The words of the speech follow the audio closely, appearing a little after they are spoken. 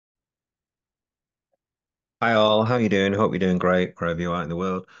Hi all, how you doing? Hope you're doing great wherever you are in the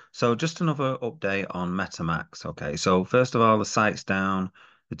world. So just another update on Metamax. Okay, so first of all, the site's down,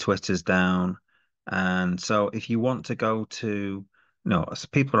 the Twitter's down, and so if you want to go to, no,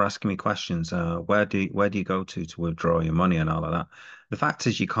 people are asking me questions. Where do you go to withdraw your money and all of that? The fact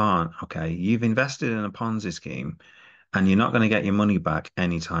is you can't. Okay, you've invested in a Ponzi scheme, and you're not going to get your money back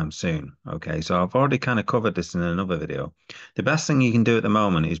anytime soon. Okay, so I've already kind of covered this in another video. The best thing you can do at the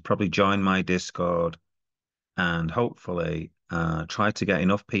moment is probably join my Discord and hopefully try to get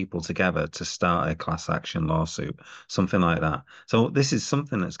enough people together to start a class action lawsuit, something like that. So this is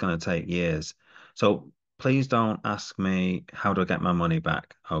something that's going to take years. So please don't ask me how do I get my money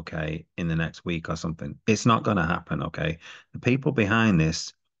back, okay, in the next week or something. It's not going to happen, okay? The people behind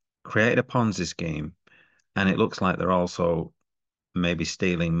this created a Ponzi scheme, and it looks like they're also maybe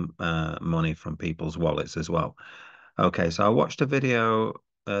stealing money from people's wallets as well. Okay, so I watched a video.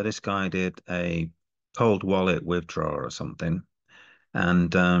 This guy did a cold wallet withdrawal or something,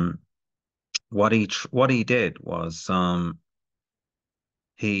 and what he did was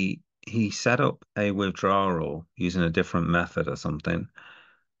he set up a withdrawal using a different method or something,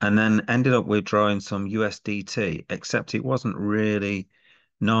 and then ended up withdrawing some USDT, except it wasn't really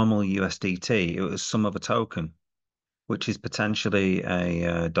normal USDT. It was some of a token, which is potentially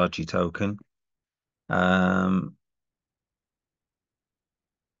a dodgy token. Um,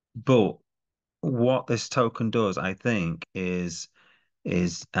 but what this token does, I think, is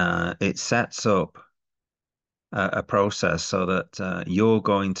it sets up a process so that you're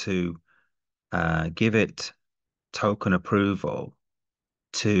going to give it token approval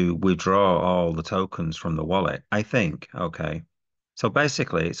to withdraw all the tokens from the wallet. I think, okay. So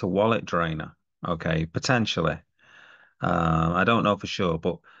basically, it's a wallet drainer, okay, potentially. I don't know for sure,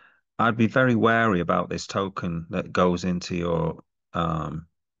 but I'd be very wary about this token that goes into your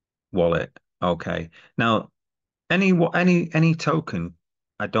wallet. Okay. Now, any token,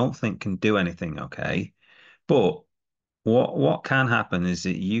 I don't think can do anything. Okay, but what can happen is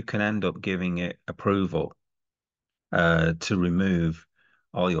that you can end up giving it approval to remove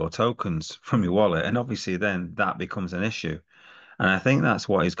all your tokens from your wallet, and obviously then that becomes an issue. And I think that's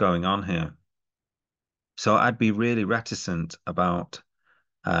what is going on here. So I'd be really reticent about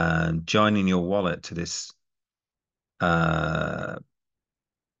joining your wallet to uh,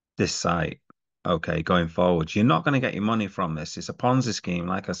 this site. Okay, going forward, you're not going to get your money from this. It's a Ponzi scheme,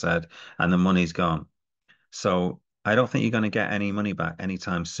 like I said, and the money's gone. So I don't think you're going to get any money back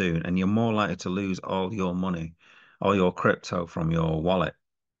anytime soon, and you're more likely to lose all your money, all your crypto from your wallet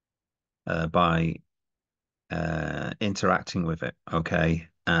by interacting with it, okay,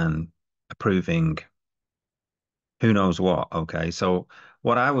 and approving who knows what, okay. So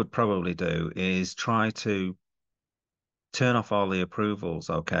what I would probably do is try to turn off all the approvals,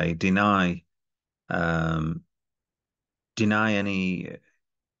 okay, um, deny any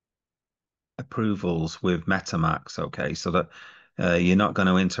approvals with Metamax, okay, so that you're not going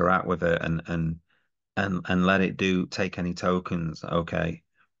to interact with it and let it do take any tokens. Okay.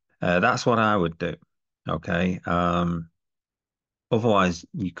 That's what I would do. Okay. Otherwise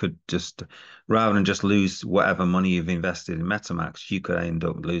you could just rather than just lose whatever money you've invested in Metamax, you could end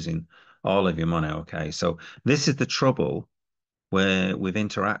up losing all of your money. Okay. So this is the trouble where with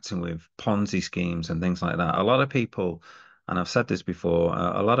interacting with Ponzi schemes and things like that. A lot of people, and I've said this before,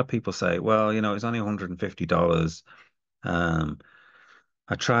 a lot of people say, well, it's only $150. Um,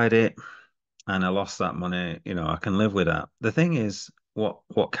 I tried it and I lost that money, I can live with that. The thing is,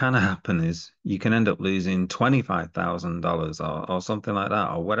 what can happen is you can end up losing $25,000 or something like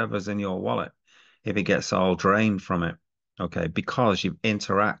that, or whatever's in your wallet if it gets all drained from it. Okay, because you've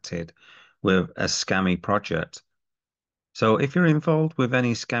interacted with a scammy project. So if you're involved with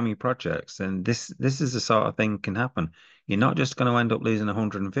any scammy projects, then this is the sort of thing can happen. You're not just going to end up losing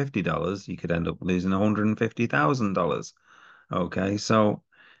 $150, you could end up losing $150,000. Okay, so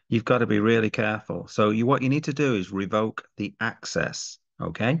you've got to be really careful. So what you need to do is revoke the access.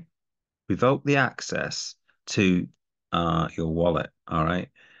 Okay, revoke the access to your wallet. All right,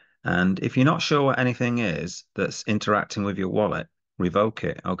 and if you're not sure what anything is that's interacting with your wallet, revoke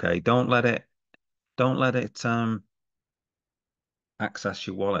it. Okay, don't let it access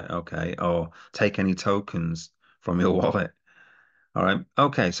your wallet. Okay, or take any tokens from your wallet. All right.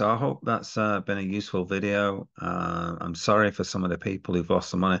 Okay. So I hope that's been a useful video. I'm sorry for some of the people who've lost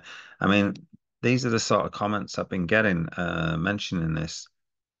some money. I mean, these are the sort of comments I've been getting mentioning this.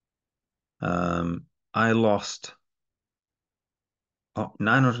 I lost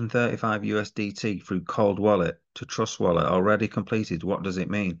 935 USDT through cold wallet to trust wallet already completed. What does it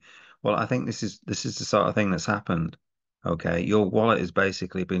mean? Well, I think this is the sort of thing that's happened. Okay. Your wallet has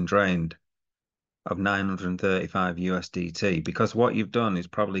basically been drained. of 935 USDT, because what you've done is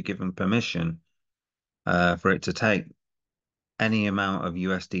probably given permission for it to take any amount of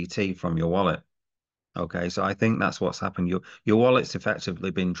USDT from your wallet. Okay, so I think that's what's happened. Your wallet's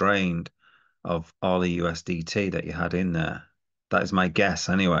effectively been drained of all the USDT that you had in there. That is my guess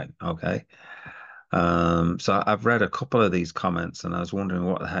anyway. Okay. So I've read a couple of these comments and I was wondering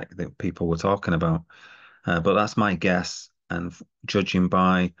what the heck that people were talking about. But that's my guess. And judging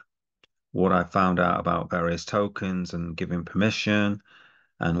by what I found out about various tokens and giving permission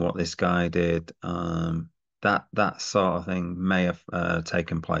and what this guy did, that sort of thing may have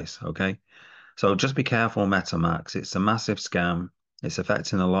taken place. Okay. So just be careful, Metamax. It's a massive scam. It's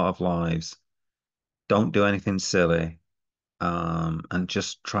affecting a lot of lives. Don't do anything silly. And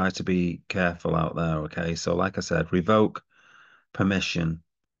just try to be careful out there. Okay. So like I said, revoke permission.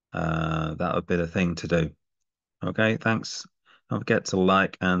 That would be the thing to do. Okay. Thanks. Don't forget to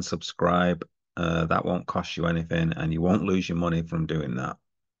like and subscribe. That won't cost you anything and you won't lose your money from doing that.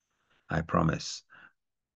 I promise.